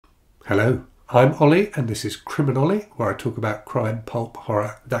Hello, I'm Ollie and this is Criminolly, where I talk about crime, pulp,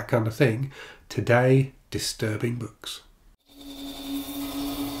 horror, that kind of thing. Today, disturbing books.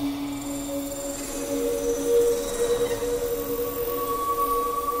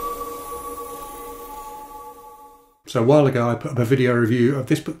 So a while ago I put up a video review of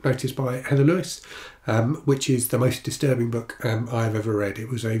this book noticed by Heather Lewis, which is the most disturbing book I've ever read. It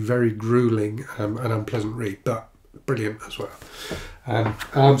was a very gruelling and unpleasant read, but brilliant as well.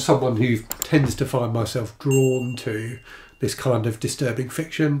 I'm someone who tends to find myself drawn to this kind of disturbing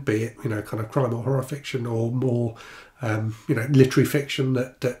fiction, be it, kind of crime or horror fiction, or more, literary fiction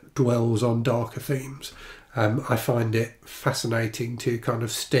that dwells on darker themes. I find it fascinating to kind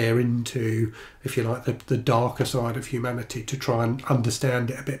of stare into, if you like, the darker side of humanity, to try and understand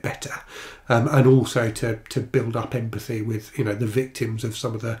it a bit better, and also to build up empathy with, the victims of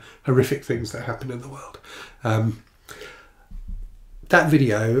some of the horrific things that happen in the world. That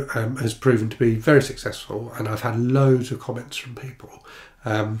video has proven to be very successful, and I've had loads of comments from people.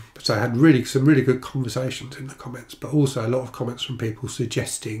 So I had some really good conversations in the comments, but also a lot of comments from people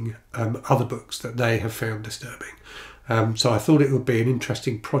suggesting other books that they have found disturbing. So I thought it would be an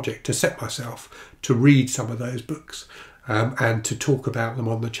interesting project to set myself to read some of those books and to talk about them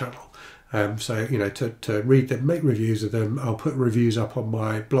on the channel. So, to read them, make reviews of them. I'll put reviews up on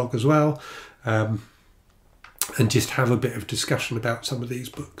my blog as well. And just have a bit of discussion about some of these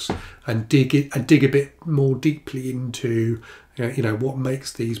books and dig a bit more deeply into what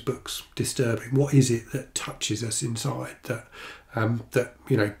makes these books disturbing. What is it that touches us inside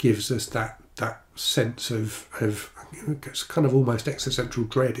that gives us that sense of it's kind of almost existential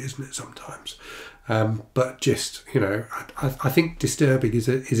dread, isn't it, sometimes? But just, I think disturbing is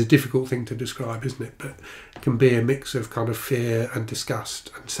a difficult thing to describe, isn't it? But it can be a mix of kind of fear and disgust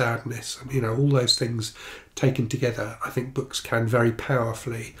and sadness and, all those things taken together. I think books can very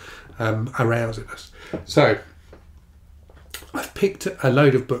powerfully arouse in us. So I've picked a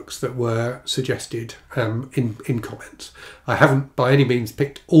load of books that were suggested in comments. I haven't by any means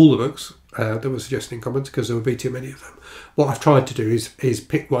picked all the books that were suggested in comments, because there would be too many of them. What I've tried to do is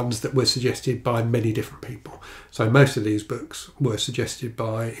pick ones that were suggested by many different people. So most of these books were suggested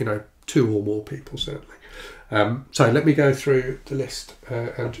by, 2 or more people, certainly. So let me go through the list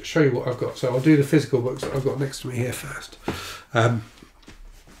and show you what I've got. So I'll do the physical books that I've got next to me here first.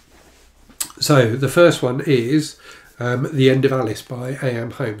 So the first one is The End of Alice by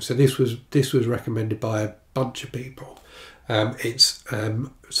A.M. Holmes. So this was recommended by a bunch of people. It's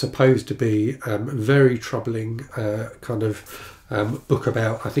supposed to be a very troubling kind of book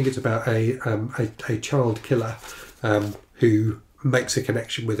about, I think it's about a child killer who makes a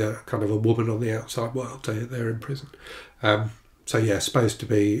connection with a kind of a woman on the outside world. They're in prison. So yeah, supposed to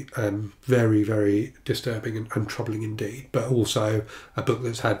be very, very disturbing and troubling indeed, but also a book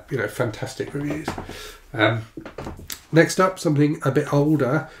that's had fantastic reviews. Next up, something a bit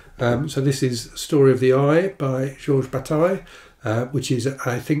older. So this is Story of the Eye by Georges Bataille, which is,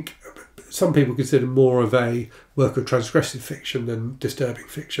 I think, some people consider more of a work of transgressive fiction than disturbing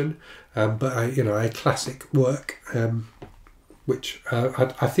fiction, but a classic work, which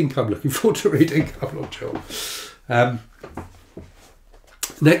I think I'm looking forward to reading. I'm not sure.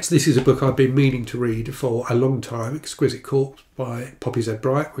 Next, this is a book I've been meaning to read for a long time, Exquisite Corpse by Poppy Z.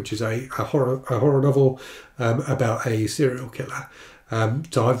 Brite, which is a horror novel about a serial killer.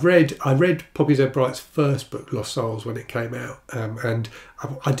 So I read Poppy Z. Brite's first book, Lost Souls, when it came out, and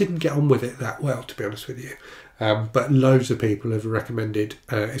I didn't get on with it that well, to be honest with you. But loads of people have recommended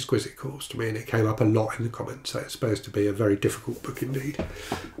Exquisite Corpse to me, and it came up a lot in the comments, so it's supposed to be a very difficult book indeed.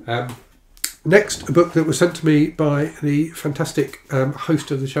 Next, a book that was sent to me by the fantastic host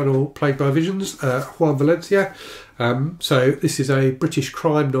of the channel, Plagued by Visions, Juan Valencia. So this is a British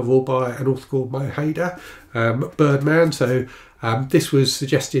crime novel by an author called Mo Hayder, Birdman. So this was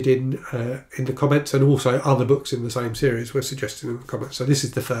suggested in the comments, and also other books in the same series were suggested in the comments. So this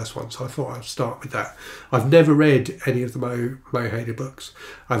is the first one, so I thought I'd start with that. I've never read any of the Mo Hayder books.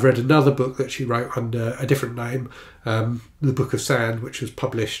 I've read another book that she wrote under a different name, The Book of Sand, which was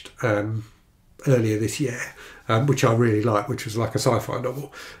published earlier this year, which I really like, which was like a sci-fi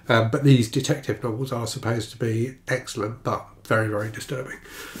novel. But these detective novels are supposed to be excellent, but very, very disturbing.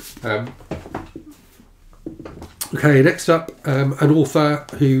 Okay, next up, an author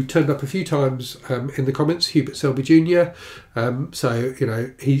who turned up a few times in the comments, Hubert Selby Jr. So,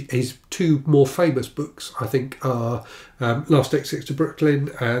 his 2 more famous books, I think, are Last Exit to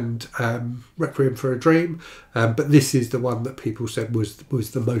Brooklyn and Requiem for a Dream. But this is the one that people said was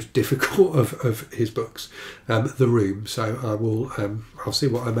the most difficult of his books, The Room. So I'll see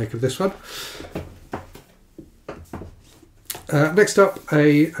what I make of this one. Next up,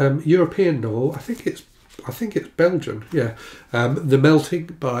 a European novel. I think it's Belgian. Yeah, The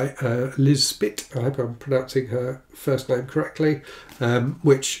Melting by Lize Spit. I hope I'm pronouncing her first name correctly,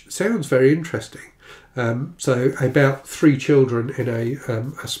 which sounds very interesting. So about 3 children in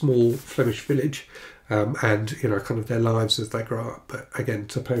a small Flemish village, and kind of their lives as they grow up. But again,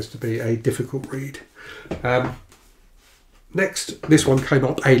 supposed to be a difficult read. Next, this one came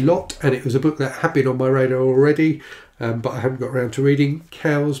up a lot, and it was a book that had been on my radar already, but I haven't got around to reading.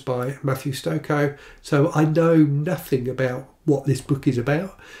 Cows by Mathhew Stokoe. So I know nothing about what this book is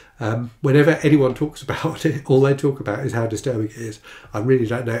about. Whenever anyone talks about it, all they talk about is how disturbing it is. I really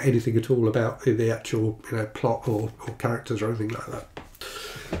don't know anything at all about the actual plot or characters or anything like that.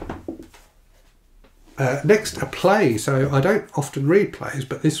 Next, a play. So I don't often read plays,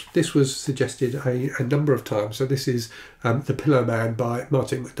 but this was suggested a number of times. So this is The Pillowman by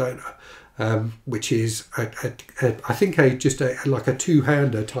McDonagh, which is I think like a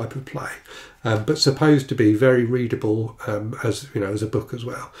two-hander type of play, but supposed to be very readable as a book as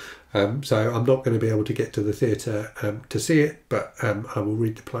well. So I'm not going to be able to get to the theatre to see it, but I will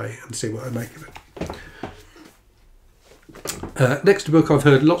read the play and see what I make of it. Next book I've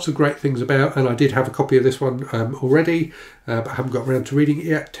heard lots of great things about, and I did have a copy of this one already, but I haven't got around to reading it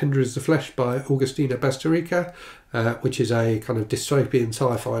yet. Tender is the Flesh by Augustina Bazterrica, which is a kind of dystopian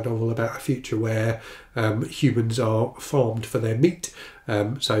sci-fi novel about a future where humans are farmed for their meat.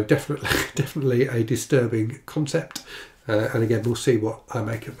 So definitely a disturbing concept, and again we'll see what I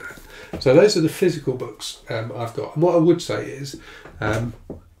make of that. So those are the physical books I've got, and what I would say is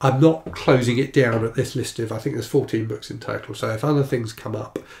I'm not closing it down at this list of, I think there's 14 books in total, so if other things come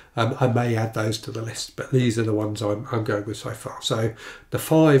up, I may add those to the list, but these are the ones I'm going with so far. So the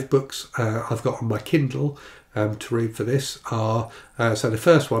 5 books I've got on my Kindle to read for this are, so the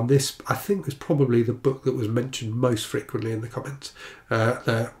first one, this I think was probably the book that was mentioned most frequently in the comments,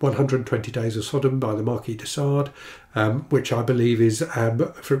 the 120 Days of Sodom by the Marquis de Sade, which I believe is,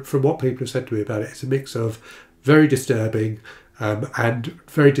 from what people have said to me about it, it's a mix of very disturbing, and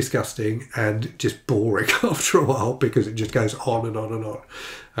very disgusting and just boring after a while because it just goes on and on and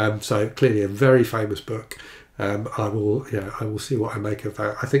on. So clearly a very famous book. I will see what I make of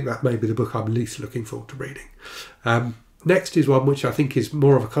that. I think that may be the book I'm least looking forward to reading. Next is one which I think is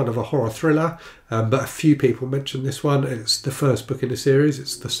more of a kind of a horror thriller, but a few people mentioned this one. It's the first book in the series.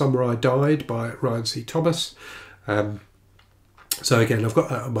 It's The Summer I Died by Ryan C. Thomas. So again, I've got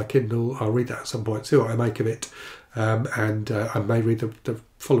that on my Kindle. I'll read that at some point, see what I make of it. And I may read the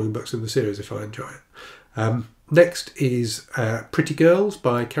following books in the series if I enjoy it. Next is Pretty Girls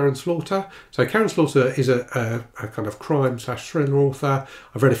by Karin Slaughter. So Karin Slaughter is a kind of crime/thriller author.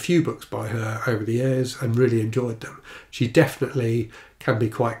 I've read a few books by her over the years and really enjoyed them. She definitely can be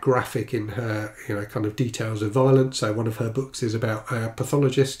quite graphic in her kind of details of violence. So one of her books is about a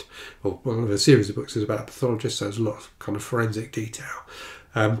pathologist, or one of her series of books is about a pathologist, so there's a lot of kind of forensic detail.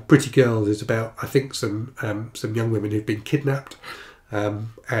 Pretty Girls is about, I think, some young women who've been kidnapped,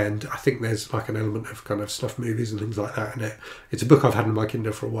 and I think there's like an element of kind of snuff movies and things like that in it. It's a book I've had in my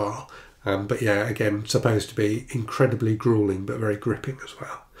Kindle for a while, but yeah, again, supposed to be incredibly gruelling but very gripping as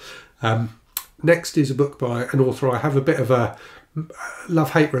well. Next is a book by an author I have a bit of a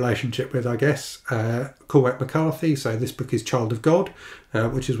love-hate relationship with, I guess, Cormac McCarthy. So this book is Child of God,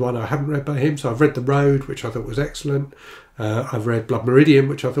 which is one I haven't read by him. So I've read The Road, which I thought was excellent. I've read Blood Meridian,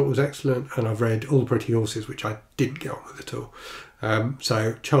 which I thought was excellent. And I've read All the Pretty Horses, which I didn't get on with at all.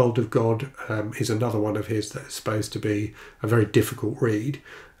 So Child of God is another one of his that is supposed to be a very difficult read,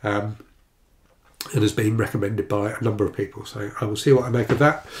 and has been recommended by a number of people. So I will see what I make of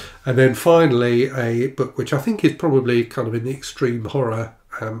that. And then finally, a book which I think is probably kind of in the extreme horror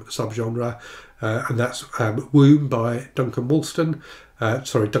subgenre, and that's Woom by Duncan Ralston.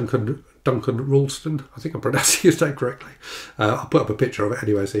 Duncan Ralston. I think I'm pronouncing his name correctly. I'll put up a picture of it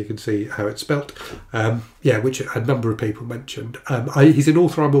anyway so you can see how it's spelt. Which a number of people mentioned. He's an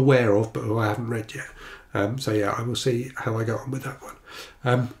author I'm aware of, but who I haven't read yet. So yeah, I will see how I go on with that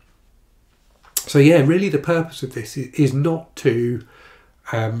one. So yeah, really the purpose of this is not to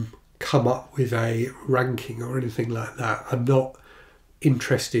come up with a ranking or anything like that. I'm not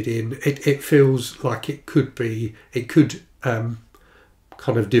interested in it. It feels like it could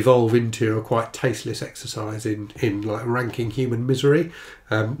kind of devolve into a quite tasteless exercise in like ranking human misery,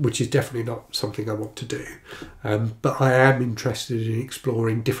 which is definitely not something I want to do. But I am interested in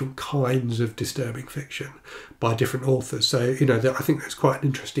exploring different kinds of disturbing fiction by different authors. So, I think there's quite an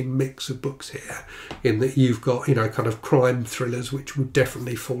interesting mix of books here, in that you've got, kind of crime thrillers, which would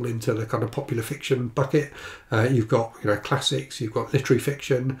definitely fall into the kind of popular fiction bucket. You've got, classics, you've got literary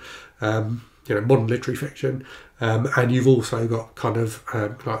fiction, modern literary fiction, and you've also got kind of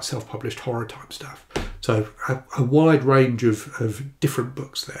like self-published horror type stuff. So a wide range of different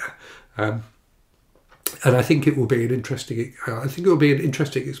books there. And I think it will be an interesting.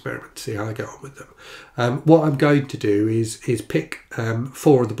 Experiment to see how I get on with them. What I'm going to do is pick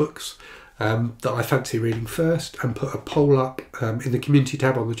 4 of the books that I fancy reading first, and put a poll up in the community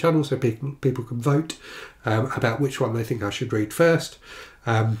tab on the channel, so people can vote about which one they think I should read first.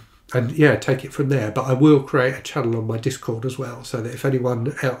 And yeah, take it from there. But I will create a channel on my Discord as well, so that if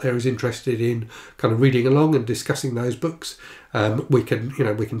anyone out there is interested in kind of reading along and discussing those books, we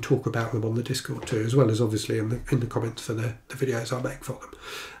can talk about them on the Discord too, as well as obviously in the comments for the videos I make for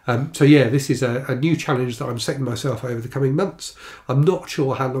them. So yeah, this is a new challenge that I'm setting myself over the coming months. I'm not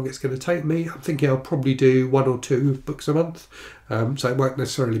sure how long it's going to take me. I'm thinking I'll probably do 1 or 2 books a month. So it won't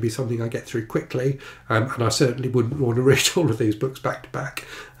necessarily be something I get through quickly, and I certainly wouldn't want to read all of these books back to back.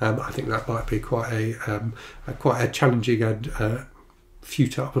 I think that might be quite a challenging and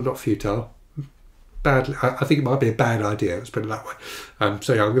futile, well, not futile, bad. I think it might be a bad idea. Let's put it that way.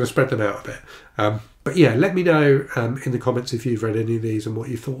 So yeah, I'm going to spread them out a bit. But yeah, let me know in the comments if you've read any of these and what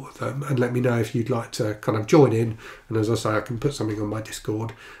you thought of them, and let me know if you'd like to kind of join in. And as I say, I can put something on my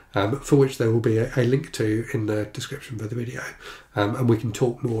Discord, for which there will be a link to in the description for the video, and we can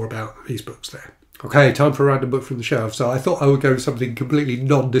talk more about these books there. Okay, time for a random book from the shelf. So I thought I would go with something completely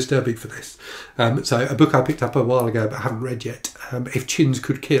non-disturbing for this. So a book I picked up a while ago but haven't read yet, If Chins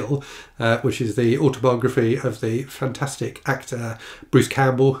Could Kill, which is the autobiography of the fantastic actor Bruce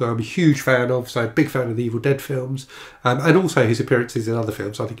Campbell, who I'm a huge fan of, so big fan of the Evil Dead films, and also his appearances in other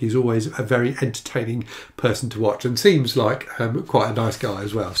films. I think he's always a very entertaining person to watch, and seems like quite a nice guy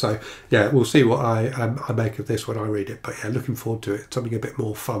as well. So yeah, we'll see what I make of this when I read it. But yeah, looking forward to it. Something a bit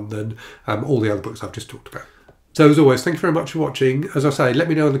more fun than all the other books I've just talked about. So as always, thank you very much for watching. As I say, let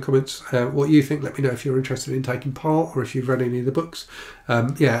me know in the comments what you think. Let me know if you're interested in taking part, or if you've read any of the books.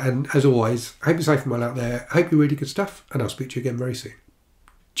 Yeah, and as always, I hope you're safe and well out there. I hope you're reading good stuff, and I'll speak to you again very soon.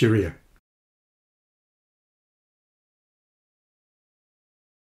 Cheerio.